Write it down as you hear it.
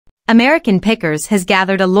American Pickers has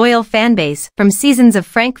gathered a loyal fanbase from seasons of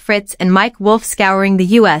Frank Fritz and Mike Wolf scouring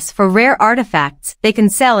the U.S. for rare artifacts they can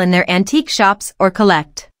sell in their antique shops or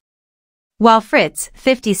collect. While Fritz,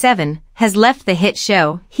 57, has left the hit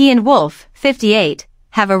show, he and Wolf, 58,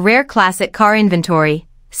 have a rare classic car inventory,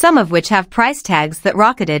 some of which have price tags that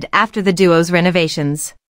rocketed after the duo's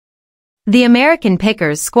renovations. The American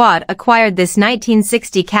Pickers squad acquired this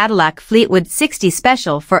 1960 Cadillac Fleetwood 60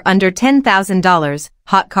 Special for under $10,000,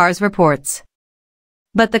 Hot Cars reports.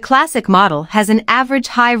 But the classic model has an average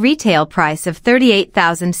high retail price of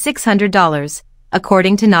 $38,600,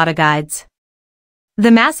 according to Autoguides.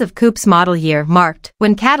 The massive coupe's model year marked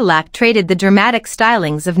when Cadillac traded the dramatic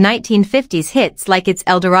stylings of 1950s hits like its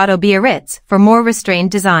Eldorado Biarritz for more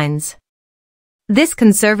restrained designs. This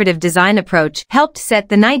conservative design approach helped set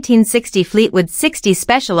the 1960 Fleetwood 60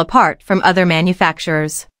 Special apart from other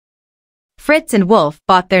manufacturers. Fritz and Wolf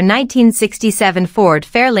bought their 1967 Ford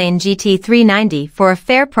Fairlane GT 390 for a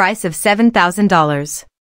fair price of $7,000.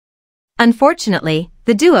 Unfortunately,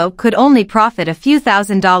 the duo could only profit a few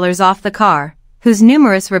 $1,000s off the car, whose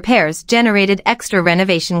numerous repairs generated extra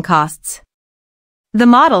renovation costs. The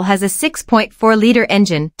model has a 6.4-liter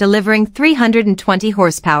engine delivering 320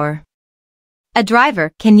 horsepower. A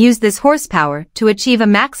driver can use this horsepower to achieve a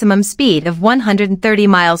maximum speed of 130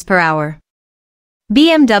 miles per hour.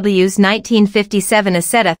 BMW's 1957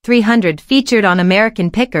 Isetta 300 featured on American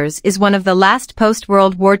Pickers is one of the last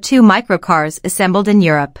post-World War II microcars assembled in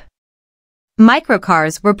Europe.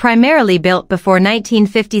 Microcars were primarily built before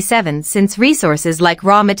 1957 since resources like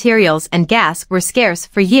raw materials and gas were scarce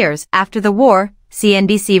for years after the war,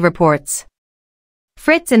 CNBC reports.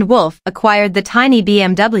 Fritz and Wolf acquired the tiny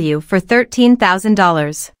BMW for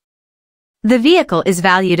 $13,000. The vehicle is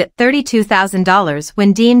valued at $32,000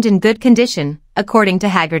 when deemed in good condition, according to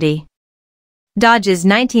Haggerty. Dodge's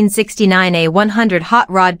 1969 A100 hot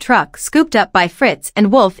rod truck scooped up by Fritz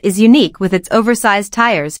and Wolf is unique with its oversized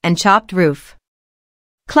tires and chopped roof.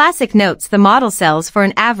 Classic notes the model sells for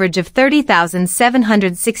an average of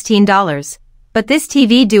 $30,716, but this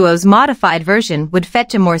TV duo's modified version would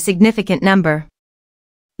fetch a more significant number.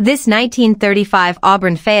 This 1935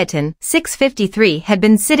 Auburn Phaeton 653 had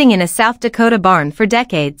been sitting in a South Dakota barn for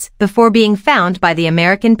decades before being found by the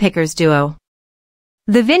American Pickers duo.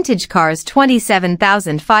 The vintage car's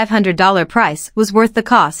 $27,500 price was worth the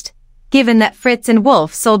cost, given that Fritz and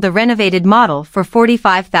Wolf sold the renovated model for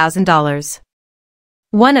 $45,000.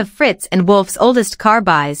 One of Fritz and Wolf's oldest car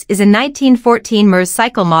buys is a 1914 Mers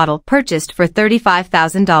cycle model purchased for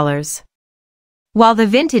 $35,000. While the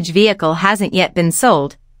vintage vehicle hasn't yet been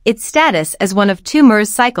sold, its status as one of two Mers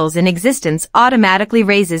cycles in existence automatically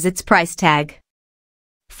raises its price tag.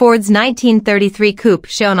 Ford's 1933 coupe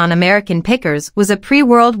shown on American Pickers was a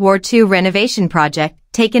pre-World War II renovation project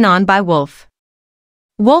taken on by Wolf.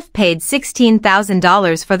 Wolf paid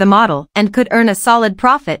 $16,000 for the model and could earn a solid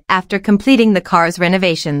profit after completing the car's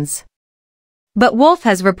renovations. But Wolf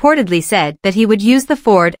has reportedly said that he would use the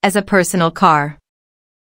Ford as a personal car.